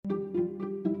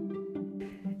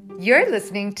You're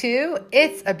listening to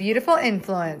It's a Beautiful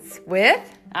Influence with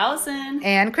Allison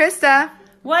and Krista.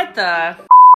 What the?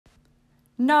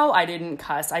 No, I didn't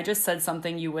cuss. I just said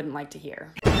something you wouldn't like to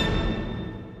hear.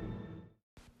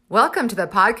 Welcome to the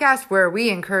podcast where we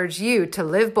encourage you to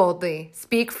live boldly,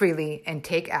 speak freely, and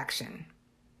take action.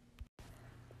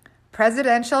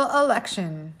 Presidential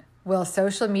election. Will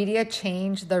social media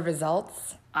change the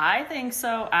results? I think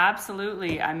so,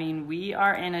 absolutely. I mean, we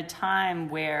are in a time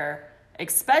where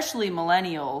especially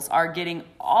millennials are getting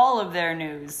all of their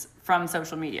news from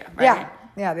social media, right?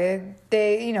 Yeah.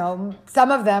 They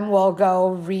some of them will go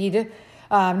read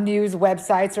news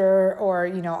websites or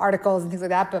articles and things like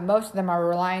that, but most of them are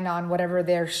relying on whatever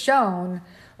they're shown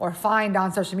or find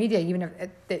on social media, even if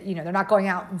they're not going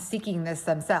out and seeking this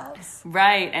themselves.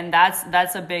 Right, and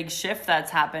that's a big shift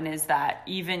that's happened, is that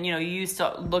even, you used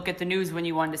to look at the news when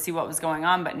you wanted to see what was going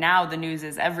on, but now the news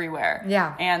is everywhere.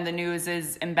 Yeah. And the news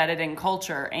is embedded in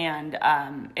culture, and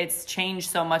it's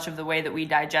changed so much of the way that we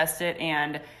digest it,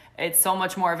 and it's so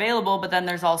much more available, but then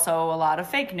there's also a lot of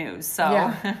fake news. So.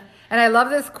 Yeah. And I love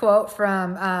this quote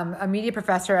from a media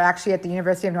professor actually at the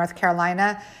University of North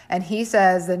Carolina. And he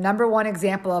says the number one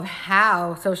example of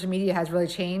how social media has really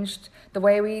changed the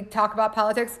way we talk about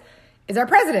politics is our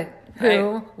president,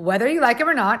 who, whether you like him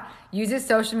or not, uses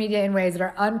social media in ways that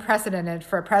are unprecedented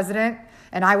for a president,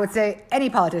 and I would say any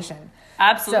politician.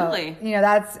 Absolutely.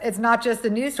 So, it's not just the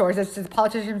news source, it's just the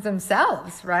politicians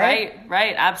themselves, right?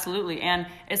 Right, absolutely. And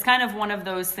it's kind of one of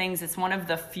those things, it's one of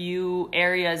the few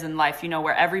areas in life,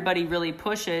 where everybody really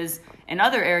pushes. In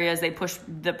other areas, they push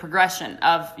the progression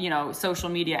of, social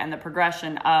media and the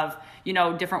progression of,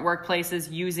 different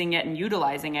workplaces using it and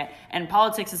utilizing it. And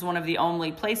politics is one of the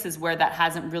only places where that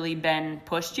hasn't really been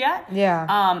pushed yet. Yeah.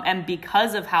 And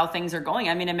because of how things are going,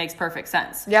 I mean, it makes perfect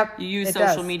sense. Yep. You use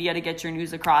social media to get your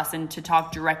news across and to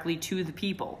talk directly to the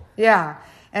people. Yeah.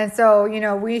 And so,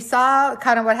 we saw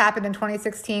kind of what happened in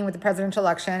 2016 with the presidential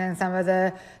election and some of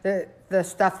the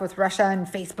stuff with Russia and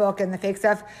Facebook and the fake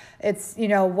stuff. It's,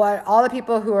 what all the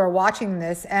people who are watching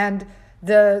this and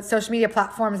the social media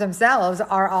platforms themselves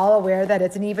are all aware that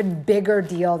it's an even bigger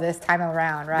deal this time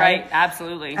around, right? Right,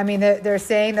 absolutely. I mean, they're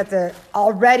saying that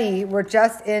already we're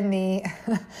just in the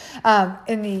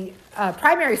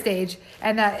primary stage,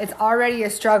 and that it's already a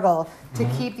struggle to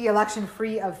keep the election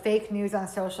free of fake news on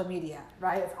social media,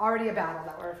 right? It's already a battle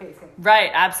that we're facing. Right,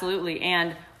 absolutely.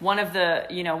 And one of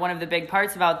the big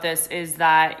parts about this is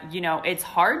that, it's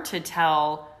hard to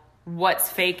tell what's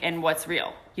fake and what's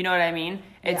real. You know what I mean?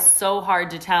 It's so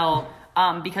hard to tell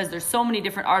because there's so many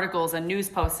different articles and news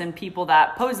posts and people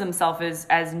that pose themselves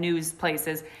as news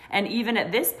places. And even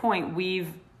at this point, we've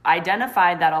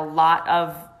identified that a lot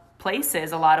of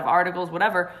places, a lot of articles,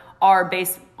 whatever, are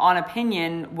based on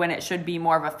opinion when it should be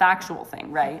more of a factual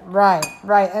thing, right?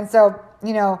 Right. And so,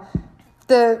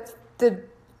 the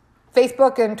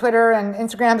Facebook and Twitter and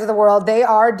Instagrams of the world, they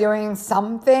are doing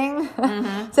something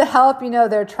to help.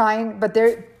 They're trying, but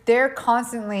they're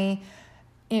constantly,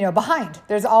 behind.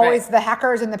 There's always the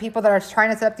hackers and the people that are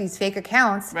trying to set up these fake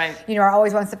accounts, are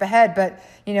always one step ahead. But,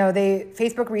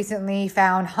 Facebook recently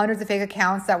found hundreds of fake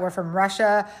accounts that were from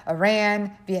Russia,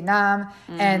 Iran, Vietnam,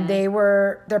 and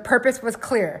their purpose was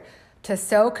clear: to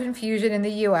sow confusion in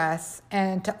the U.S.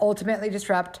 and to ultimately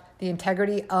disrupt the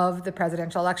integrity of the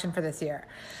presidential election for this year.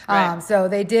 So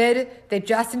they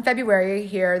just in February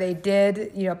here, they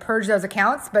did, purge those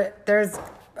accounts, but there's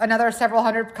another several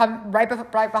hundred come right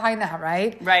behind that,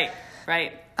 right?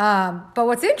 Right. But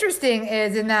what's interesting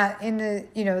is in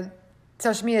the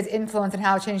social media's influence and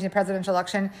how it's changing the presidential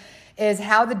election is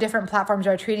how the different platforms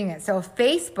are treating it. So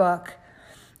Facebook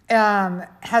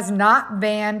has not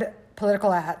banned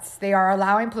political ads. They are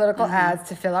allowing political ads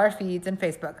to fill our feeds in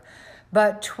Facebook.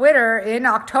 But Twitter in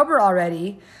October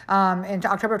already, into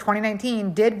October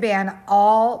 2019, did ban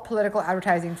all political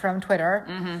advertising from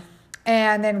Twitter.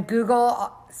 And then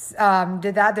Google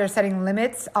did that. They're setting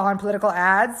limits on political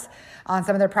ads on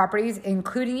some of their properties,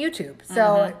 including YouTube.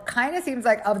 So it kind of seems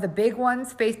like of the big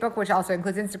ones, Facebook, which also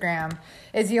includes Instagram,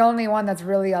 is the only one that's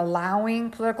really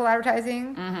allowing political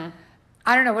advertising.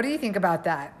 I don't know. What do you think about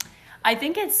that? I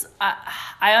think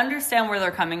I understand where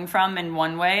they're coming from in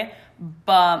one way,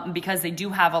 but because they do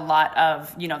have a lot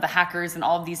of, the hackers and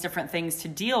all of these different things to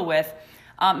deal with.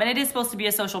 And it is supposed to be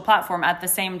a social platform. At the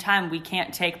same time, we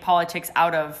can't take politics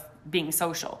out of being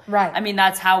social. Right. I mean,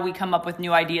 that's how we come up with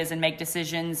new ideas and make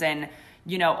decisions. And,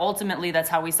 ultimately that's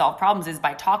how we solve problems, is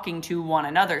by talking to one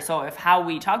another. So if how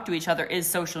we talk to each other is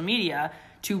social media,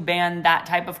 to ban that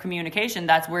type of communication.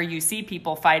 That's where you see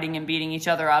people fighting and beating each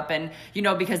other up, and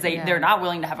because they're not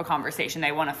willing to have a conversation,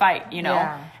 they want to fight,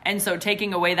 and so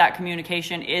taking away that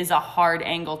communication is a hard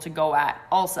angle to go at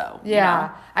also.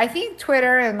 I think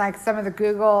Twitter and like some of the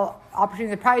Google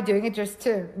opportunities are probably doing it just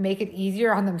to make it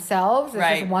easier on themselves.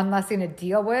 It's just one less thing to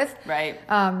deal with. Right.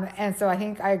 And so I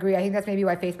agree. I think that's maybe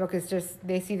why Facebook is just,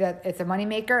 they see that it's a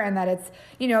moneymaker, and that it's,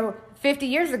 50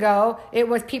 years ago, it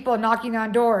was people knocking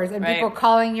on doors and people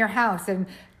calling your house and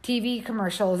TV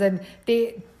commercials and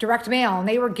the direct mail, and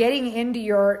they were getting into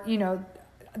your,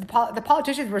 the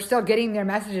politicians were still getting their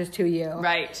messages to you.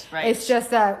 Right. It's just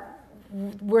that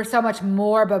we're so much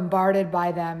more bombarded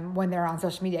by them when they're on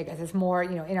social media. I guess it's more,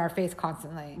 in our face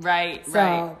constantly. Right.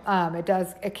 So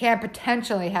it can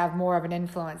potentially have more of an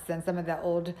influence than some of the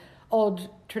old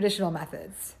traditional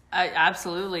methods.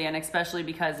 Absolutely, and especially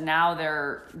because now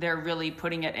they're really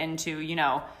putting it into,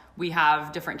 we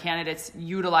have different candidates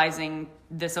utilizing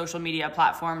the social media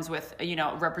platforms with,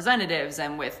 representatives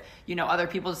and with, other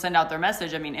people to send out their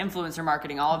message. I mean, influencer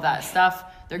marketing, all of that stuff,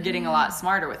 they're getting a lot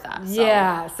smarter with that. So.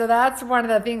 Yeah. So that's one of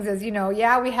the things is, we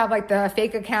have like the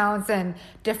fake accounts and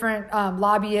different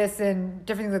lobbyists and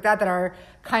different things like that are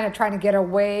kind of trying to get a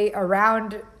way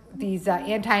around these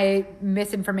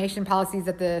anti-misinformation policies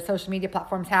that the social media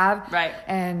platforms have. Right.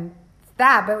 And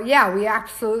but we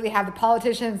absolutely have the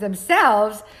politicians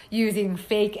themselves using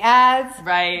fake ads,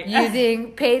 right?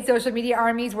 Using paid social media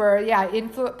armies where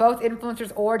both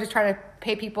influencers or just trying to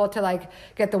pay people to like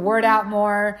get the word out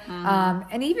more,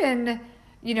 and even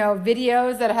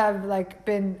videos that have like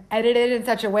been edited in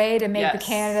such a way to make the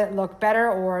candidate look better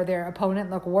or their opponent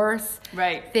look worse,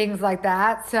 right? Things like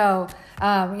that. So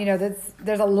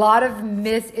there's a lot of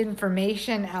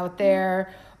misinformation out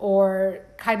there, or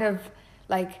kind of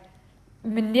like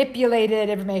manipulated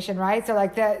information, right? So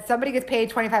like that somebody gets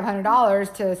paid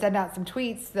 $2,500 to send out some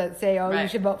tweets that say, you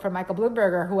should vote for Michael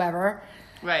Bloomberg or whoever.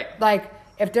 Right. Like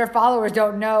if their followers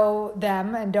don't know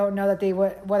them and don't know that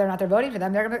whether or not they're voting for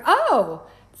them, they're gonna be like,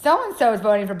 so-and-so is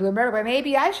voting for Bloomberg, but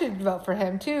maybe I should vote for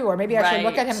him too, or maybe I should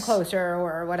look at him closer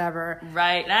or whatever.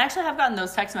 Right. And I actually have gotten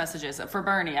those text messages for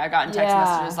Bernie. I've gotten text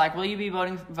messages like, will you be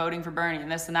voting for Bernie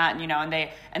and this and that,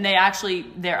 and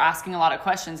they're asking a lot of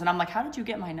questions, and I'm like, how did you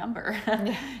get my number?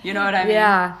 You know what I mean?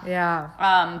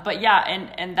 Yeah. But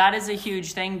and that is a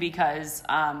huge thing because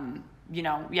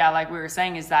like we were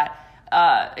saying, is that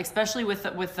especially with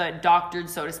the doctored,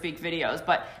 so to speak, videos.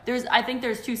 But I think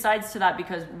there's two sides to that,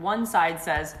 because one side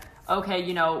says, okay,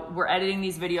 we're editing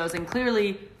these videos and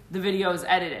clearly the video is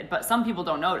edited, but some people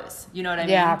don't notice. You know what I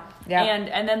mean? Yeah.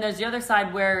 And then there's the other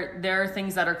side where there are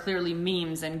things that are clearly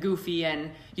memes and goofy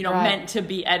and meant to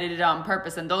be edited on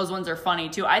purpose, and those ones are funny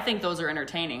too. I think those are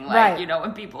entertaining. Like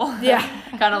when people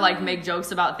kind of like make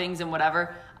jokes about things and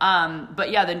whatever. But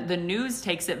the news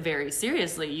takes it very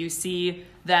seriously. You see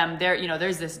them there,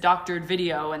 there's this doctored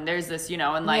video and there's this,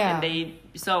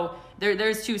 so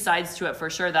there's two sides to it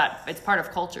for sure, that it's part of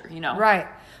culture, Right.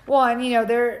 Well,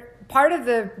 and part of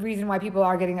the reason why people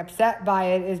are getting upset by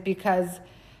it is because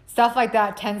stuff like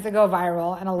that tends to go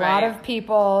viral, and a lot of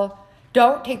people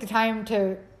don't take the time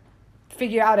to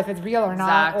figure out if it's real or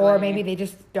not, or maybe they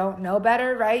just don't know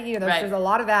better, right? There's a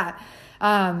lot of that.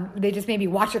 They just maybe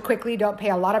watch it quickly, don't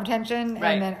pay a lot of attention,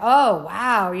 and then, oh,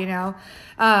 wow,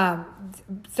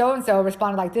 so-and-so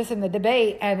responded like this in the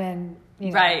debate, and then,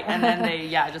 Right, and then they,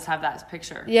 just have that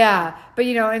picture. Yeah, but,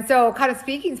 and so kind of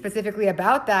speaking specifically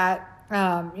about that,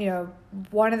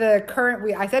 one of the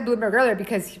I said Bloomberg earlier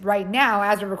because right now,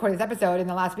 as we're recording this episode, in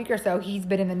the last week or so, he's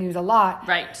been in the news a lot.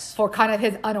 Right. For kind of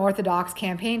his unorthodox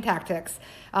campaign tactics.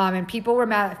 And people were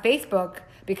mad at Facebook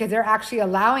because they're actually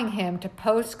allowing him to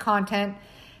post content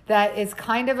that is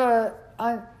kind of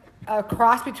a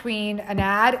cross between an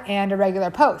ad and a regular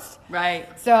post. Right.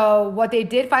 So what they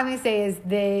did finally say is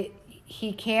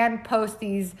he can post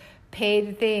these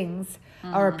paid things,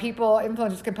 or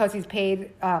influencers can post these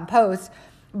paid posts,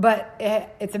 but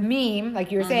it's a meme, like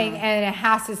you were saying, and it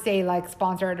has to say like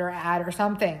sponsored or ad or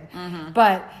something.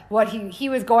 But what he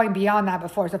was going beyond that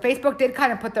before. So Facebook did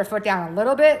kind of put their foot down a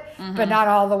little bit, but not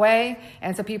all the way.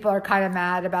 And so people are kind of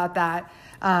mad about that,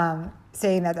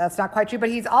 saying that that's not quite true. But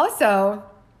he's also,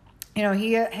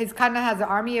 he's kind of has an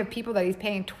army of people that he's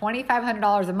paying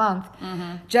 $2,500 a month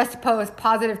just to post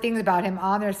positive things about him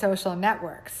on their social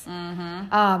networks.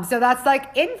 So that's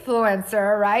like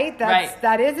influencer, right?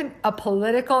 That isn't a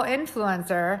political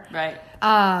influencer. Right.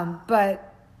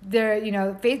 But they're,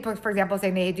 Facebook, for example,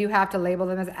 saying they do have to label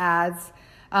them as ads.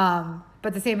 But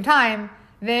at the same time,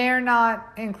 they're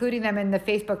not including them in the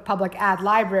Facebook public ad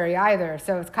library either.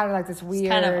 So it's kind of like this weird...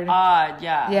 It's kind of odd,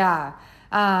 yeah. Yeah.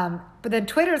 But then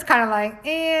Twitter's kind of like,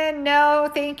 no,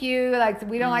 thank you. Like,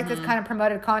 we don't like this kind of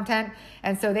promoted content.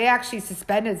 And so they actually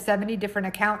suspended 70 different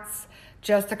accounts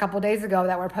just a couple days ago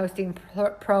that were posting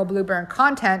pro Bluebird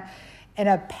content in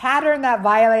a pattern that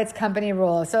violates company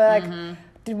rules. So like,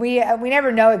 we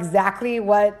never know exactly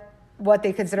what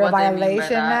they consider a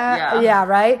violation. Yeah,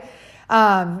 right.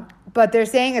 But they're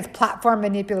saying it's platform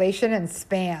manipulation and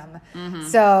spam.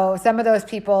 So some of those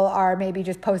people are maybe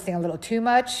just posting a little too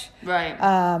much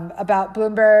about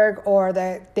Bloomberg, or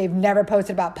that they've never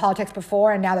posted about politics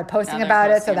before and now they're posting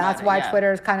about it. So that's why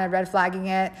Twitter is kind of red flagging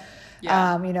it.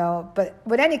 But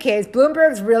in any case,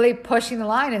 Bloomberg's really pushing the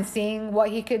line and seeing what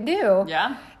he can do.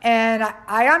 Yeah. And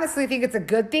I honestly think it's a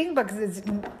good thing because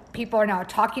people are now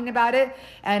talking about it,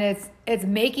 and it's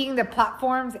making the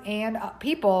platforms and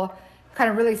people kind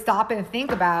of really stop and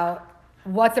think about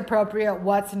what's appropriate,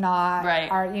 what's not. Right.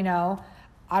 I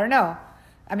don't know.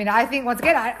 I mean, I think, once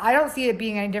again, I don't see it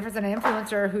being any different than an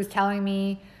influencer who's telling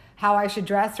me how I should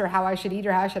dress or how I should eat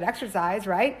or how I should exercise,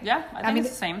 right? Yeah, I mean,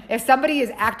 it's the same. If somebody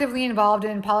is actively involved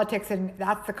in politics and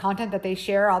that's the content that they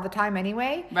share all the time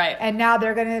anyway, right? And now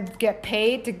they're going to get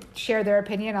paid to share their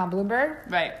opinion on Bloomberg,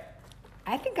 right?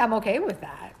 I think I'm okay with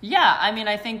that. Yeah, I mean,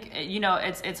 I think,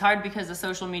 it's hard because the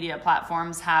social media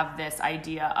platforms have this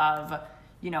idea of,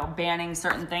 banning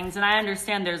certain things, and I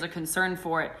understand there's a concern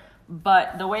for it.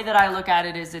 But the way that I look at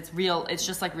it is it's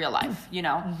just like real life,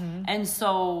 And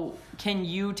so can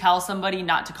you tell somebody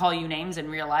not to call you names in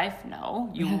real life?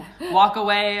 No. You walk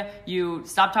away, you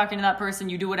stop talking to that person,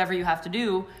 you do whatever you have to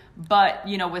do. But,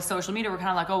 with social media, we're kind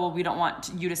of like, oh, well, we don't want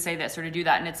you to say this or to do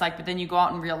that. And it's like, but then you go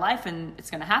out in real life and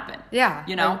it's going to happen. Yeah.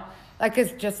 Like,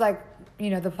 it's just like,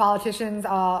 the politicians,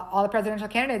 all the presidential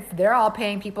candidates, they're all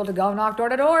paying people to go knock door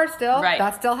to door still. Right.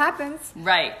 That still happens.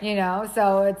 Right.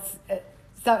 So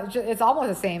it's almost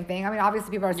the same thing. I mean, obviously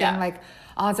people are saying like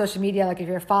on social media, like if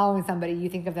you're following somebody, you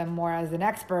think of them more as an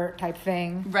expert type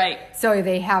thing. Right. So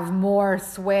they have more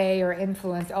sway or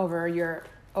influence over your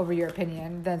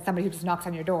opinion than somebody who just knocks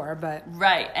on your door. But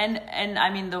right. And I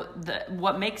mean, the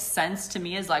what makes sense to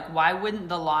me is like, why wouldn't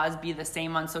the laws be the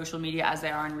same on social media as they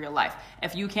are in real life?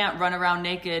 If you can't run around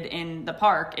naked in the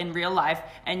park in real life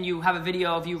and you have a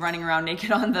video of you running around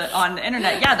naked on the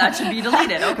internet, that should be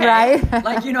deleted. Okay. Right.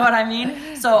 Like, you know what I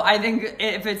mean? So I think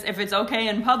if it's okay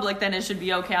in public, then it should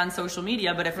be okay on social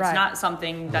media. But if it's not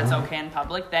something that's okay in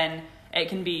public, then it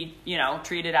can be,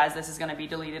 treated as this is going to be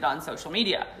deleted on social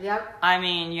media. Yep. I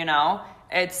mean,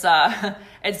 it's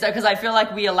because I feel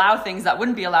like we allow things that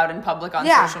wouldn't be allowed in public on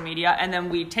social media, and then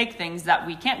we take things that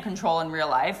we can't control in real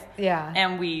life,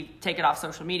 and we take it off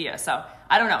social media. So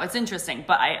I don't know. It's interesting,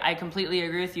 but I completely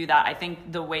agree with you that I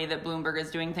think the way that Bloomberg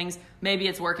is doing things, maybe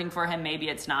it's working for him, maybe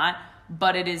it's not.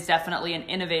 But it is definitely an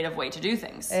innovative way to do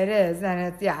things. It is,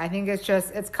 and I think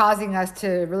it's causing us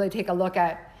to really take a look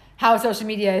at how social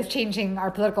media is changing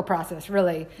our political process,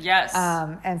 really. Yes.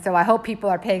 And so I hope people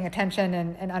are paying attention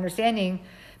and understanding,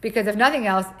 because if nothing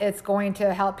else, it's going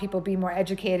to help people be more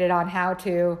educated on how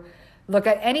to look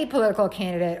at any political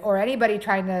candidate or anybody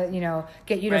trying to,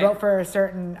 get you to vote for a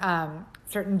certain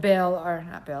bill, or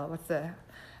not bill, what's the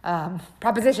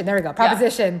proposition. There we go.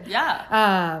 Proposition.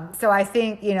 Yeah. So I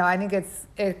think,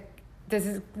 this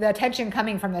is the attention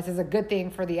coming from this is a good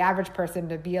thing for the average person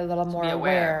to be a little more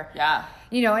aware. Yeah.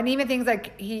 And even things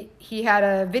like he had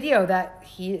a video that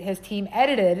his team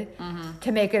edited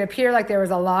to make it appear like there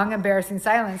was a long, embarrassing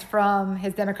silence from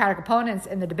his Democratic opponents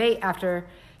in the debate after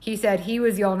he said he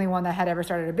was the only one that had ever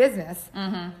started a business.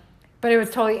 But it was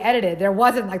totally edited. There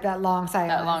wasn't like that long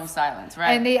silence.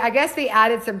 Right. And I guess they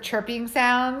added some chirping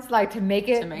sounds, like to make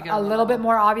it a little bit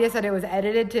more obvious that it was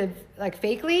edited to like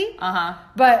fakely.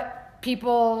 But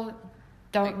people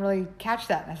don't really catch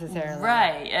that necessarily.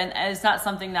 Right. And it's not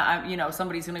something that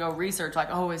somebody's going to go research like,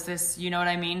 oh, is this, you know what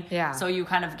I mean? Yeah. So you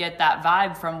kind of get that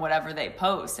vibe from whatever they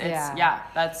post.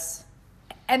 That's.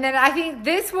 And then I think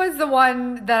this was the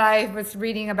one that I was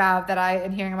reading about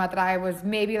and hearing about that I was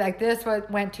maybe like, this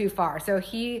went too far. So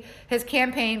his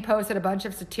campaign posted a bunch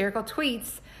of satirical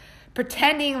tweets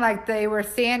pretending like they were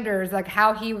Sanders, like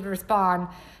how he would respond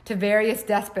to various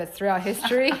despots throughout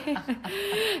history.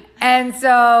 And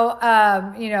so,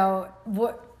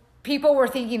 people were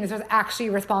thinking this was actually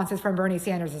responses from Bernie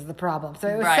Sanders is the problem. So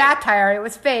it was satire. It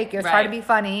was fake. It was trying to be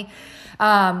funny.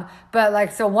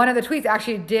 But so one of the tweets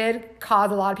actually did cause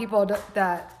a lot of people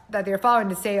that they were following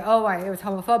to say, oh, it was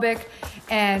homophobic,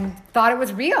 and thought it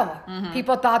was real.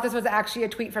 People thought this was actually a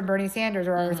tweet from Bernie Sanders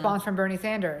or a response from Bernie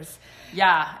Sanders.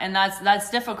 Yeah, and that's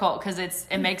difficult because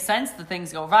it makes sense. The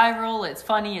things go viral. It's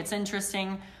funny. It's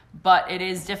interesting, but it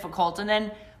is difficult.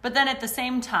 But then at the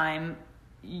same time,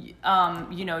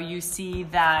 you see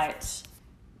that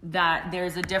that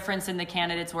there's a difference in the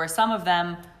candidates where some of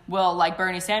them will, like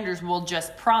Bernie Sanders, will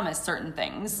just promise certain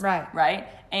things. Right.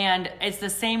 And it's the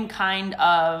same kind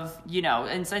of,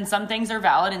 and some things are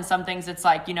valid and some things it's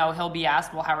like, he'll be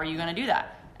asked, well, how are you going to do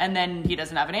that? And then he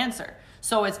doesn't have an answer.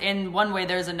 So it's in one way,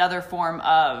 there's another form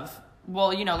of, well,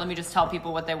 let me just tell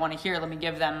people what they want to hear. Let me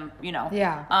give them,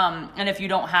 Yeah. And if you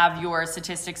don't have your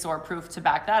statistics or proof to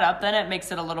back that up, then it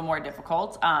makes it a little more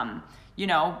difficult.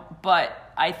 But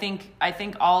I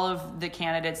think all of the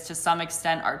candidates to some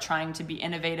extent are trying to be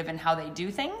innovative in how they do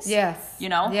things. Yes.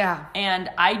 Yeah. And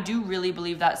I do really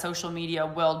believe that social media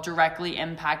will directly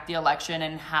impact the election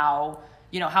and how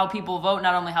people vote,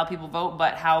 not only how people vote,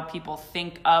 but how people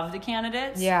think of the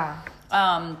candidates. Yeah.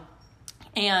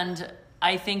 And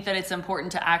I think that it's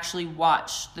important to actually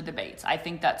watch the debates. I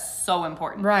think that's so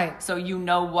important. Right. So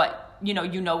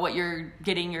what you're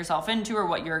getting yourself into or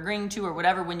what you're agreeing to or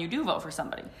whatever when you do vote for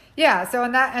somebody. Yeah, so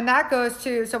and that goes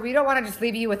to, so we don't want to just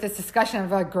leave you with this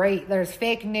discussion of great, there's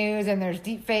fake news and there's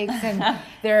deep fakes and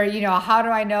they're, how do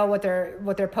I know what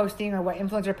they're posting or what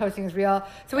influencer posting is real?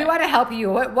 So we want to help you.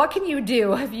 What can you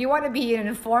do if you want to be an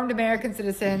informed American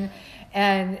citizen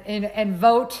and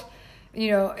vote,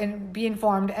 and be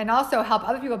informed and also help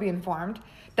other people be informed?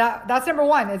 That's number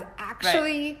one, is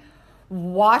actually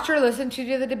watch or listen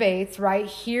to the debates, right?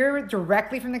 Hear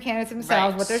directly from the candidates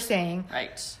themselves what they're saying.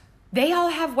 Right. They all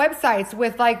have websites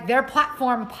with their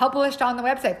platform published on the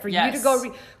website for you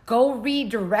to go read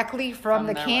directly from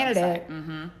the candidate.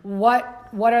 Mm-hmm.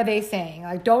 What are they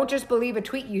saying? Don't just believe a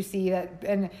tweet you see that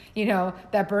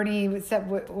that Bernie said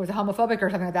was homophobic or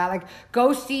something like that.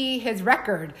 Go see his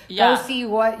record. Yeah. Go see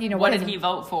what what did he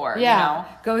vote for? Yeah.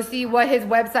 Go see what his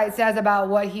website says about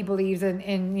what he believes in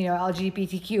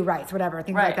LGBTQ rights, whatever,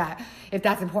 things like that, if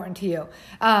that's important to you.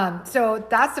 So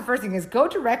that's the first thing, is go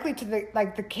directly to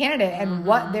the candidate and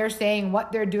what they're saying,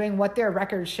 what they're doing, what their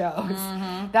record shows.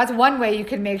 Mm-hmm. That's one way you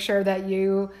can make sure that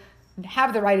you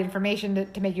have the right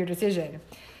information to make your decision.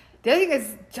 The other thing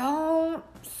is, don't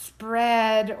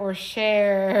spread or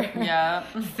share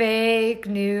fake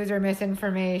news or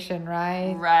misinformation,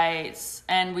 right? Right.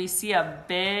 And we see a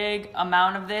big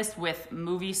amount of this with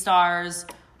movie stars,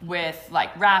 with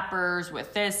rappers,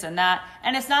 with this and that.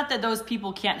 And it's not that those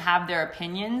people can't have their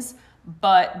opinions,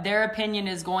 but their opinion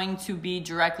is going to be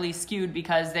directly skewed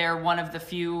because they're one of the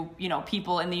few,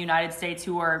 people in the United States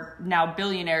who are now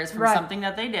billionaires from something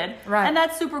that they did. Right. And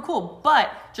that's super cool.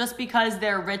 But just because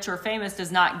they're rich or famous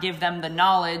does not give them the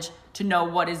knowledge to know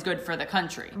what is good for the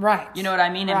country. Right. You know what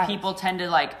I mean? Right. And people tend to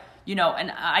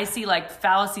and I see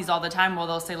fallacies all the time where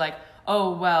they'll say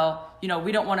oh, well,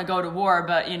 we don't want to go to war,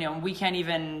 but, we can't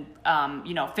even,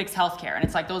 fix healthcare. And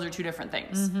it's those are two different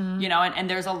things, Mm-hmm. And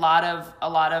there's a lot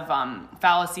of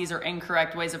fallacies or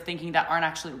incorrect ways of thinking that aren't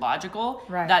actually logical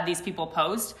that these people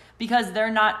post, because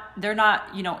they're not,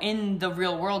 in the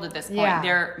real world at this point. Yeah.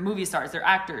 They're movie stars, they're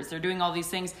actors, they're doing all these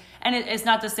things. And it's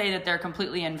not to say that they're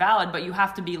completely invalid, but you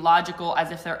have to be logical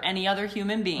as if they're any other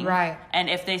human being. Right. And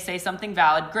if they say something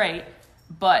valid, great.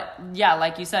 But yeah,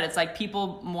 like you said, it's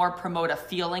people more promote a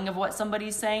feeling of what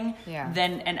somebody's saying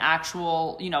than an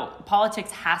actual,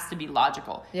 politics has to be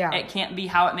logical. Yeah. It can't be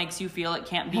how it makes you feel. It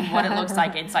can't be what it looks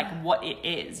like. It's what it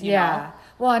is, you know?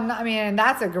 Well, and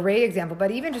that's a great example,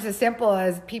 but even just as simple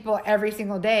as people every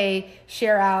single day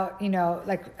share out,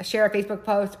 share a Facebook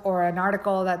post or an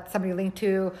article that somebody linked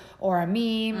to, or a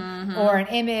meme or an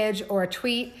image or a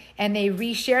tweet, and they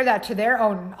reshare that to their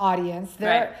own audience.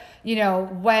 They're,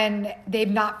 when they've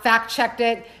not fact checked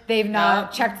it, they've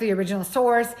not checked the original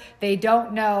source, they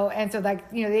don't know. And so they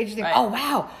just think, oh,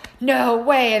 wow, no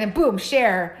way. And then boom,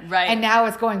 share. Right. And now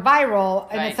it's going viral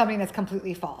and it's something that's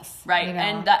completely false. Right.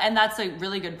 And that's a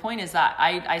really good point, is that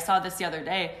I saw this the other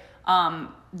day.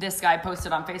 This guy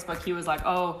posted on Facebook, he was like,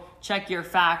 oh, check your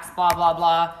facts, blah, blah,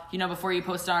 blah, before you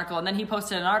post an article. And then he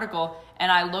posted an article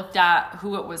and I looked at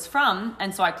who it was from.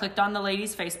 And so I clicked on the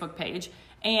lady's Facebook page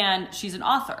and she's an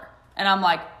author. And I'm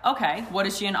like, okay, what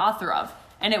is she an author of?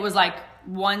 And it was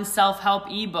one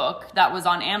self-help ebook that was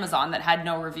on Amazon that had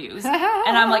no reviews. And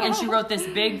I'm like, and she wrote this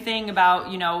big thing about,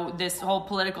 this whole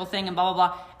political thing and blah, blah,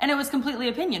 blah. And it was completely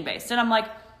opinion-based. And I'm like,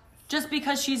 just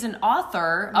because she's an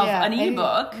author of an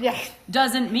ebook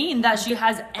doesn't mean that she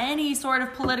has any sort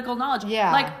of political knowledge.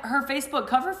 Yeah. Her Facebook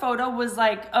cover photo was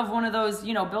of one of those,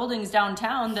 buildings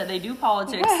downtown that they do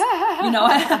politics, and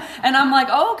I'm like,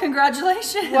 oh,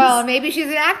 congratulations. Well, maybe she's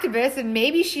an activist and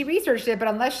maybe she researched it, but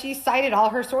unless she cited all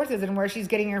her sources and where she's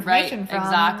getting her information from,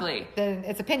 exactly, then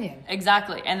it's opinion.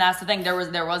 Exactly. And that's the thing. There was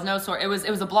no source. It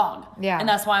was a blog. Yeah. And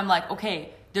that's why I'm like, okay,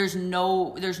 there's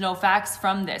no facts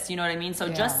from this. You know what I mean? So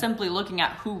just simply looking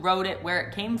at who wrote it, where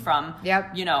it came from,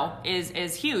 you know,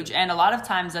 is huge. And a lot of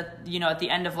times at the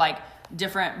end of like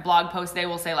different blog posts, they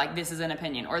will say like, this is an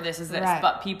opinion or this is this,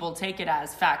 but people take it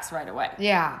as facts right away.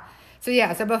 Yeah.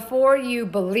 So before you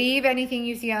believe anything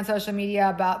you see on social media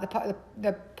about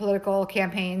the political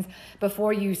campaigns,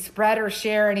 before you spread or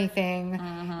share anything,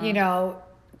 you know,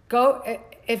 go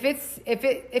if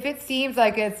it seems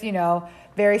like it's, you know,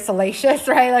 very salacious,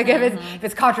 right? Like if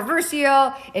it's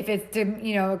controversial, if it's,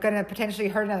 you know, going to potentially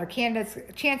hurt another candidate's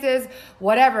chances,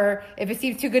 whatever. If it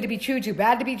seems too good to be true, too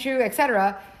bad to be true,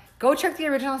 etc. Go check the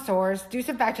original source, do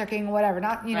some fact checking, whatever.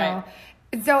 Not, you know.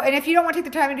 And if you don't want to take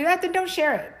the time to do that, then don't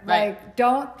share it. Like,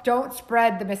 don't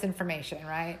spread the misinformation,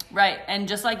 right? Right. And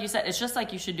just like you said, it's just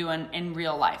like you should do in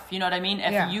real life. You know what I mean?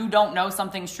 If you don't know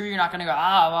something's true, you're not going to go,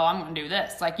 well, I'm going to do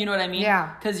this. Like, you know what I mean?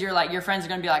 Yeah. Because you're like, your friends are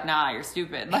going to be like, nah, you're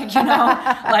stupid. Like, you know,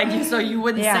 like, so you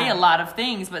wouldn't say a lot of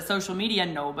things, but social media,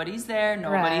 nobody's there.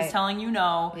 Nobody's telling you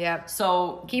no. Yep.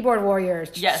 So. Keyboard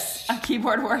warriors. Yes.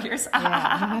 Keyboard warriors.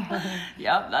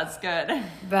 Yep. That's good.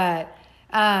 But.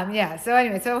 So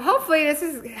anyway, so hopefully this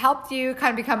has helped you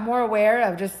kind of become more aware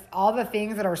of just all the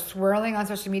things that are swirling on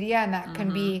social media and that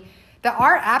that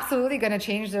are absolutely going to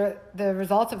change the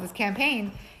results of this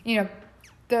campaign. You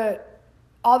know,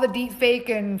 all the deep fake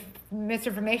and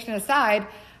misinformation aside,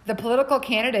 the political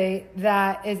candidate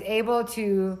that is able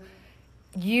to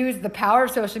use the power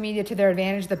of social media to their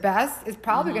advantage the best is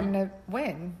probably going to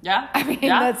win. Yeah. I mean,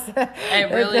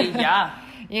 it really,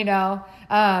 you know,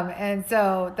 and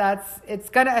so it's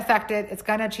going to affect it. It's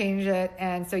going to change it.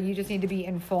 And so you just need to be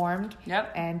informed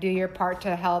and do your part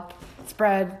to help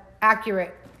spread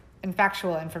accurate and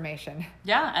factual information.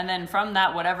 Yeah. And then from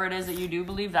that, whatever it is that you do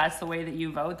believe, that's the way that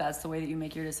you vote. That's the way that you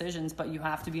make your decisions. But you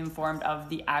have to be informed of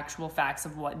the actual facts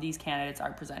of what these candidates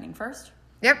are presenting first.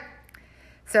 Yep.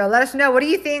 So let us know. What do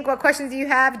you think? What questions do you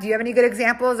have? Do you have any good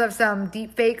examples of some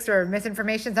deep fakes or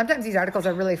misinformation? Sometimes these articles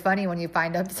are really funny when you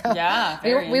find them. So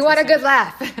we want a good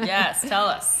laugh. Yes, tell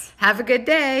us. Have a good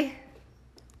day.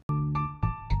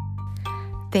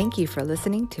 Thank you for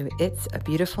listening to It's a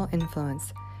Beautiful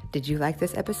Influence. Did you like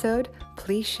this episode?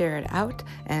 Please share it out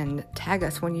and tag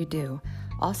us when you do.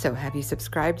 Also, have you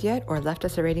subscribed yet or left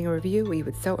us a rating or review? We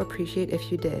would so appreciate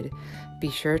if you did. Be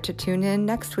sure to tune in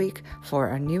next week for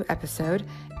a new episode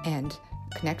and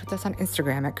connect with us on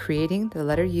Instagram at creating the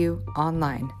letter U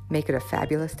online. Make it a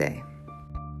fabulous day.